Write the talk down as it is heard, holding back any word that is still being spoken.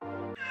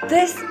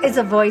This is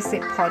a Voice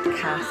It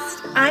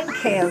podcast. I'm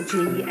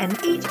KLG,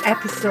 and each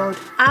episode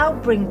I'll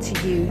bring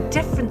to you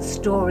different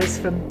stories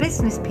from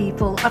business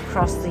people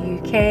across the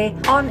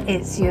UK on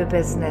It's Your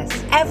Business.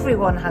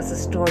 Everyone has a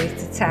story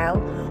to tell.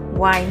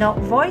 Why not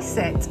voice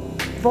it?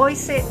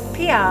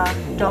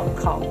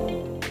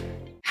 VoiceItPR.com.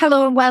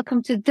 Hello and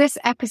welcome to this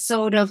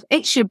episode of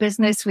It's Your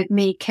Business with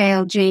me,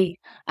 KLG.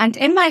 And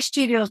in my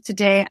studio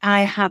today,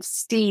 I have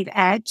Steve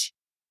Edge.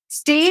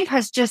 Steve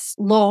has just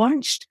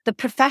launched the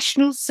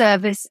Professional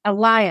Service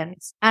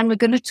Alliance, and we're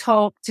going to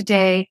talk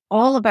today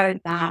all about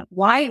that,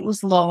 why it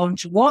was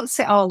launched, what's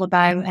it all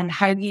about, and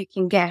how you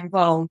can get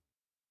involved.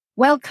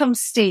 Welcome,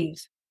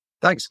 Steve.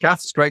 Thanks, Kath.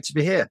 It's great to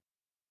be here.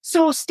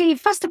 So,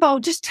 Steve, first of all,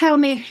 just tell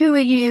me, who are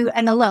you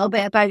and a little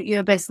bit about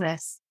your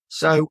business.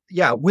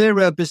 We're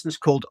a business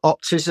called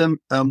Optsm,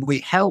 and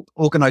we help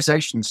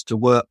organizations to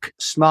work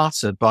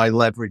smarter by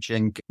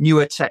leveraging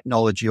newer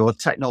technology or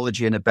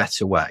technology in a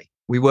better way.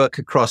 We work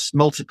across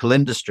multiple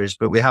industries,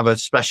 but we have a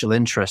special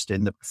interest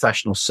in the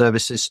professional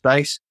services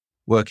space,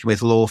 working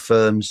with law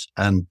firms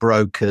and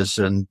brokers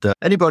and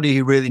anybody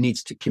who really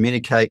needs to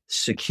communicate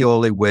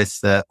securely with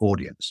their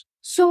audience.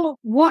 So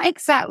what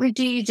exactly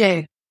do you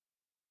do?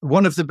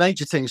 One of the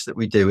major things that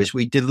we do is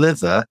we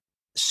deliver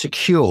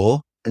secure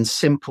and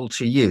simple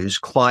to use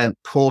client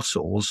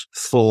portals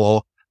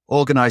for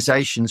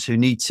organizations who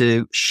need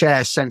to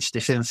share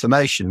sensitive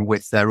information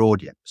with their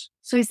audience.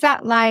 So is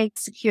that like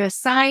secure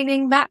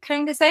signing, that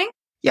kind of thing?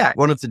 Yeah.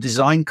 One of the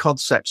design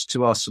concepts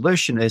to our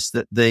solution is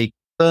that the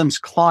firm's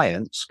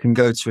clients can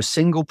go to a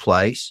single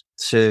place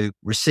to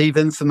receive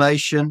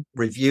information,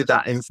 review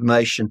that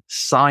information,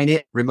 sign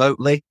it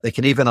remotely. They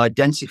can even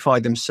identify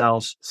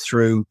themselves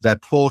through their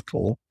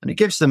portal, and it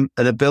gives them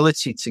an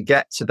ability to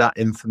get to that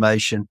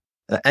information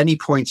at any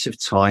point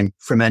of time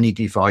from any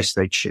device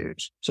they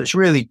choose. So it's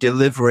really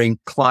delivering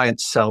client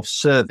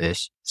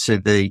self-service to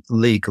the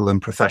legal and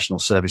professional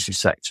services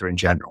sector in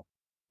general.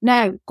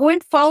 Now, going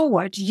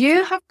forward,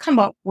 you have come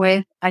up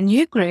with a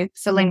new group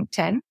for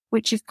LinkedIn,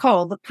 which is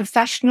called the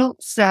Professional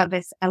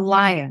Service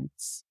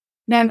Alliance.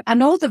 Now, I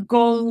know the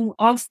goal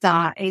of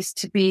that is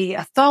to be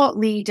a thought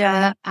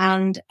leader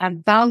and a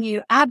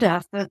value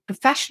adder for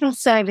professional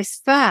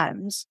service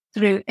firms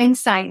through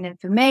insight and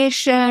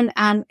information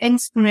and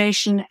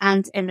inspiration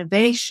and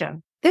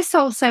innovation. This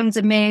all sounds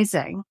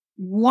amazing.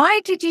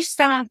 Why did you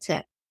start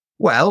it?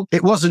 Well,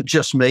 it wasn't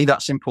just me.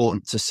 That's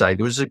important to say.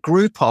 There was a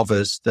group of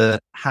us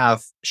that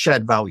have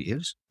shared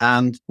values,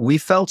 and we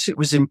felt it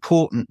was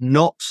important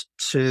not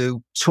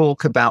to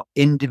talk about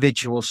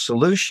individual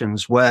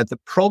solutions where the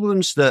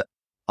problems that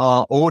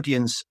our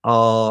audience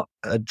are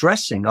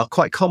addressing are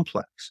quite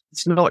complex.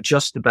 It's not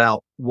just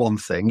about one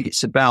thing.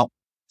 It's about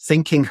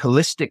thinking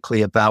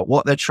holistically about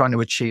what they're trying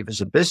to achieve as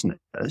a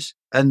business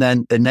and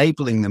then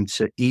enabling them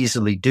to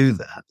easily do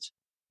that.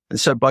 And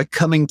so by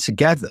coming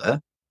together,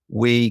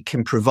 we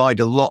can provide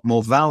a lot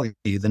more value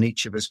than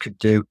each of us could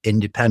do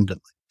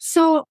independently.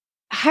 So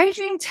how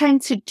do you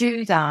intend to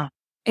do that?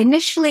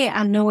 Initially,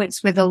 I know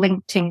it's with a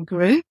LinkedIn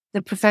group,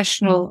 the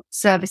Professional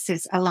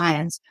Services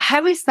Alliance.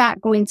 How is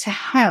that going to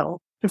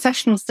help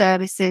professional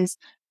services,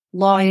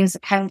 lawyers,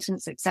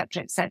 accountants,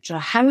 etc., etc.?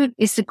 How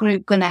is the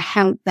group going to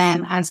help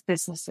them as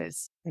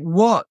businesses?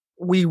 What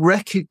we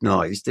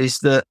recognized is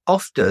that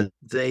often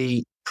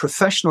the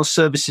professional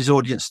services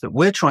audience that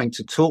we're trying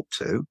to talk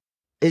to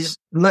is,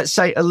 let's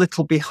say, a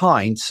little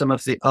behind some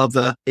of the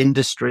other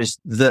industries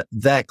that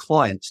their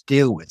clients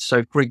deal with.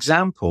 So, for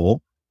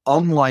example,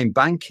 online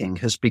banking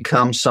has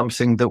become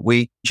something that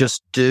we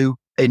just do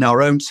in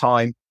our own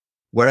time,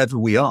 wherever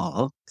we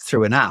are,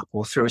 through an app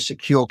or through a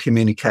secure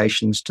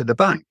communications to the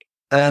bank.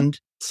 And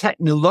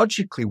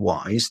technologically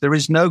wise, there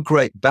is no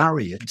great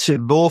barrier to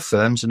law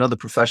firms and other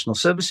professional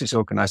services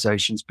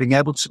organizations being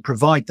able to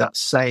provide that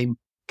same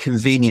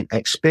convenient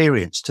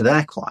experience to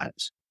their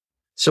clients.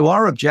 So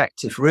our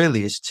objective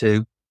really is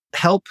to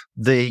help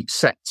the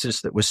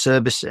sectors that we're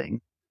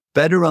servicing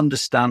better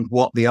understand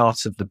what the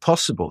art of the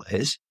possible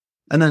is,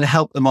 and then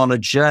help them on a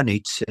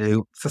journey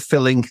to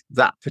fulfilling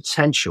that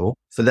potential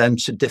for them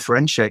to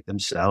differentiate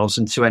themselves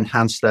and to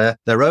enhance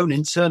their own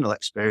internal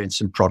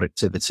experience and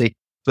productivity,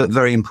 but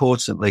very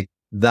importantly,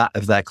 that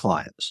of their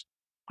clients.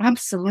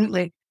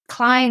 Absolutely.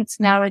 Clients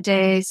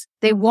nowadays,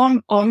 they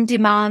want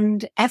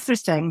on-demand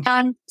everything.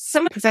 And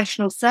some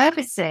professional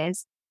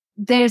services,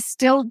 they're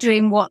still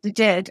doing what they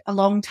did a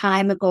long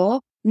time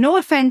ago. No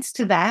offense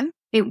to them.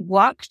 It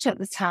worked at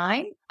the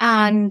time,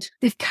 and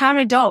they've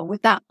carried on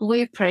with that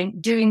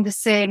blueprint, doing the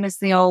same as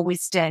they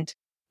always did.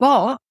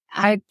 But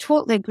I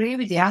totally agree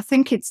with you. I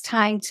think it's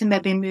time to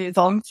maybe move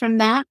on from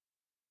that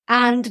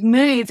and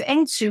move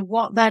into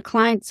what their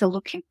clients are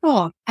looking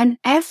for. And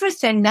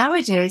everything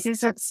nowadays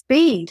is at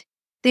speed.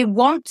 They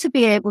want to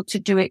be able to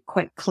do it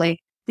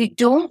quickly. They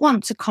don't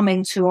want to come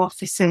into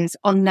offices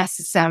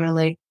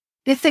unnecessarily.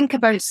 They think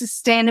about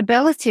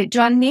sustainability.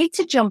 Do I need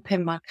to jump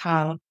in my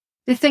car?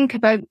 They think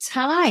about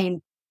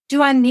time.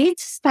 Do I need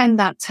to spend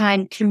that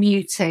time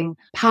commuting,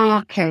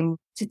 parking,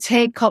 to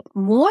take up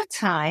more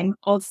time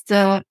of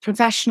the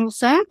professional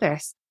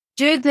service?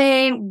 Do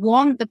they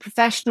want the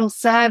professional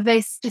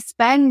service to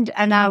spend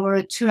an hour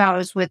or 2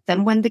 hours with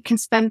them when they can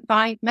spend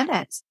 5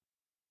 minutes?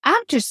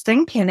 I'm just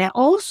thinking it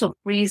also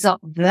frees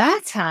up their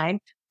time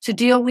to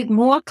deal with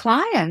more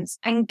clients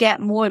and get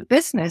more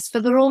business for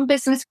their own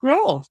business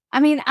growth.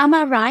 I mean, am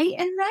I right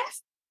in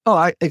this?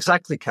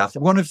 Exactly, Kath.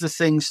 One of the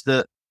things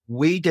that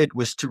we did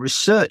was to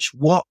research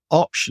what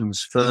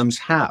options firms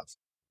have.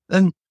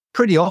 And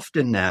pretty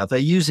often now they're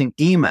using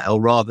email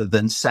rather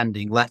than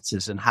sending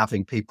letters and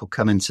having people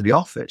come into the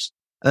office.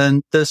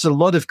 And there's a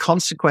lot of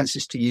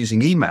consequences to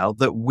using email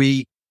that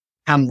we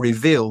can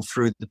reveal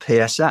through the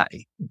PSA.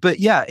 But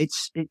yeah,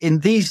 it's in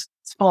these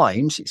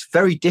times, it's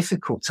very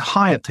difficult to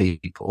hire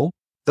people.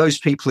 Those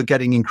people are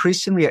getting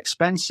increasingly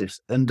expensive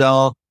and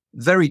are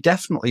very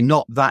definitely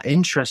not that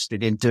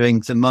interested in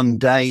doing the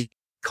mundane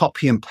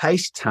copy and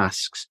paste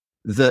tasks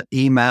that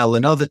email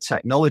and other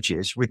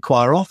technologies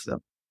require of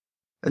them.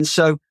 And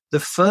so the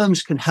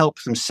firms can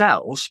help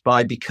themselves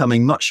by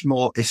becoming much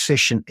more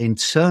efficient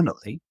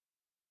internally,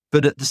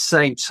 but at the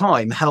same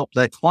time, help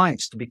their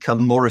clients to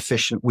become more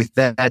efficient with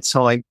their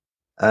time.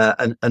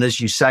 And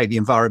as you say, the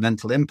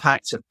environmental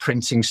impact of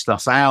printing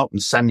stuff out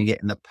and sending it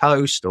in the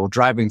post or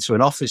driving to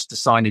an office to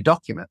sign a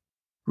document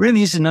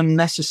really is an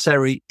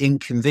unnecessary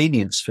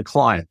inconvenience for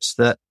clients.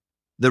 That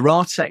there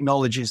are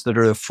technologies that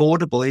are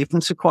affordable even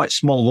to quite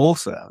small law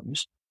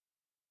firms,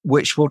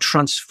 which will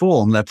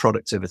transform their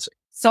productivity.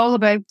 It's all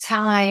about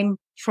time,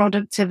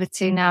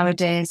 productivity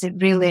nowadays. It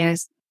really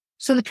is.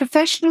 So the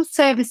Professional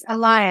Service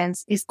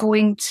Alliance is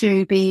going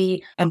to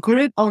be a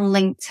group on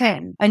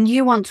LinkedIn, and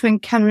you want to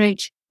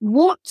encourage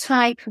what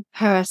type of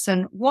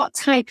person, what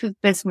type of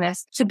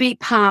business to be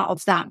part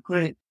of that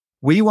group?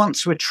 We want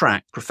to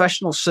attract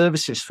professional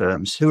services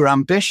firms who are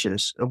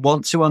ambitious and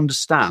want to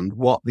understand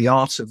what the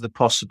art of the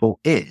possible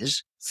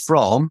is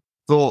from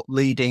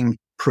thought-leading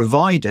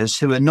providers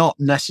who are not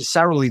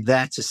necessarily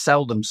there to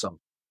sell them something.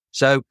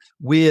 So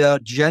we are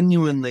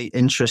genuinely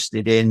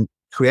interested in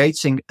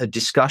creating a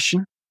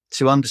discussion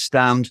to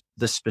understand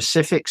the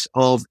specifics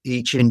of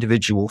each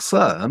individual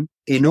firm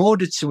in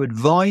order to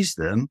advise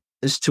them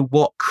as to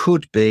what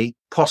could be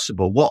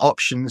possible. What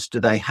options do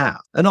they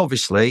have? And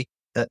obviously,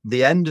 at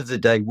the end of the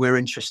day, we're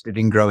interested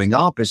in growing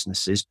our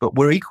businesses, but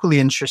we're equally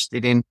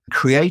interested in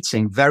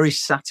creating very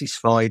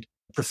satisfied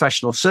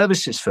professional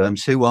services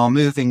firms who are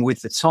moving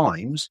with the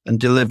times and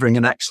delivering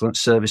an excellent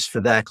service for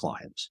their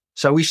clients.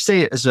 So we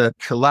see it as a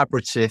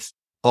collaborative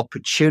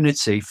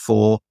opportunity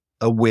for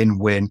a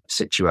win-win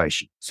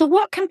situation. So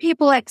what can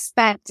people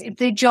expect if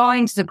they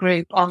joined the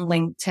group on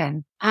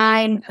LinkedIn?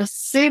 I'm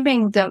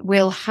assuming that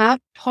we'll have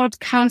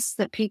podcasts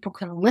that people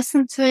can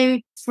listen to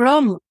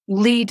from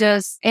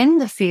leaders in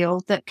the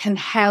field that can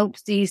help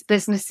these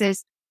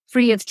businesses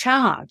free of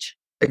charge.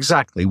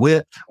 Exactly.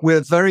 We're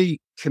very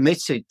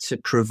committed to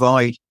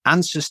provide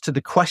answers to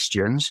the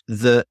questions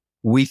that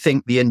we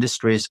think the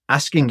industry is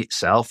asking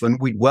itself, and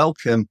we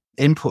welcome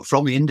input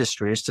from the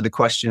industry as to the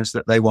questions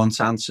that they want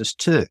answers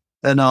to.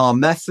 And our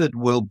method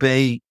will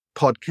be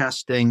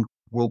podcasting,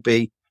 will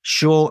be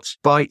short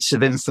bites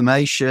of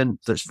information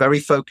that's very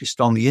focused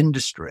on the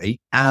industry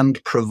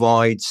and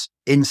provides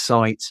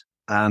insight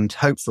and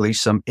hopefully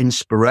some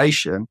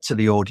inspiration to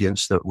the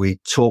audience that we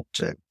talk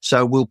to.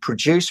 So we'll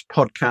produce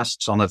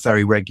podcasts on a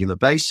very regular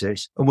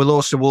basis, and we'll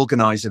also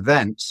organize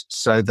events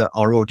so that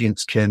our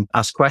audience can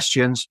ask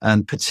questions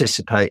and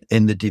participate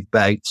in the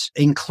debates,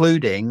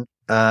 including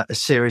a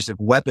series of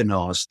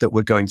webinars that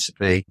we're going to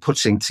be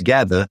putting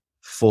together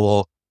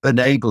for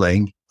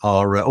enabling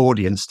our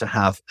audience to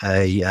have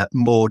a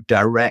more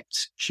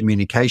direct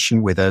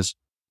communication with us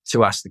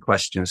to ask the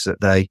questions that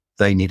they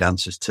need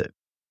answers to.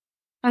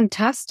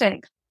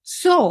 Fantastic.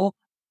 So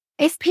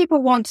if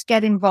people want to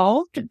get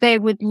involved, they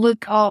would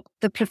look up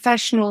the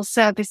Professional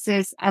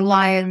Services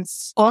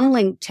Alliance on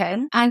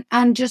LinkedIn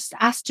and just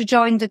ask to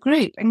join the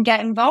group and get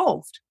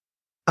involved.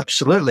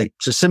 Absolutely.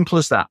 It's as simple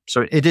as that.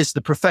 So it is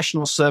the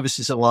Professional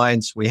Services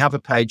Alliance. We have a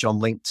page on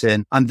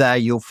LinkedIn, and there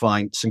you'll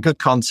find some good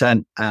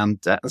content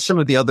and some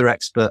of the other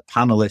expert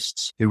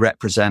panelists who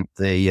represent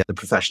the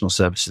Professional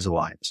Services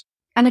Alliance.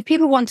 And if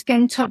people want to get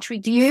in touch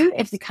with you,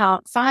 if they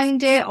can't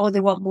find it or they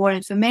want more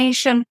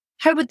information,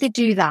 how would they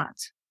do that?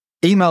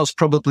 Email's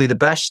probably the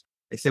best.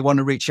 If they want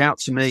to reach out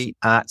to me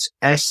at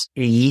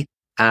se@optsm,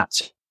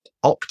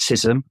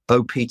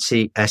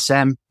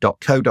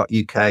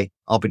 optsm.co.uk,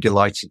 I'll be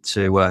delighted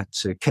to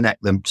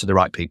connect them to the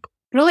right people.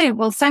 Brilliant.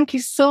 Well, thank you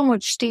so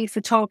much, Steve,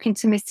 for talking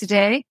to me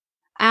today,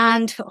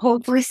 and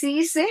hopefully see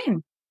you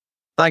soon.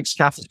 Thanks,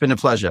 Kath. It's been a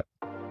pleasure.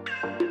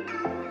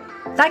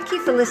 Thank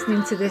you for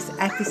listening to this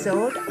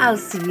episode. I'll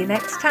see you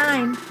next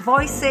time.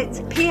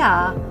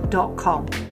 VoiceItPR.com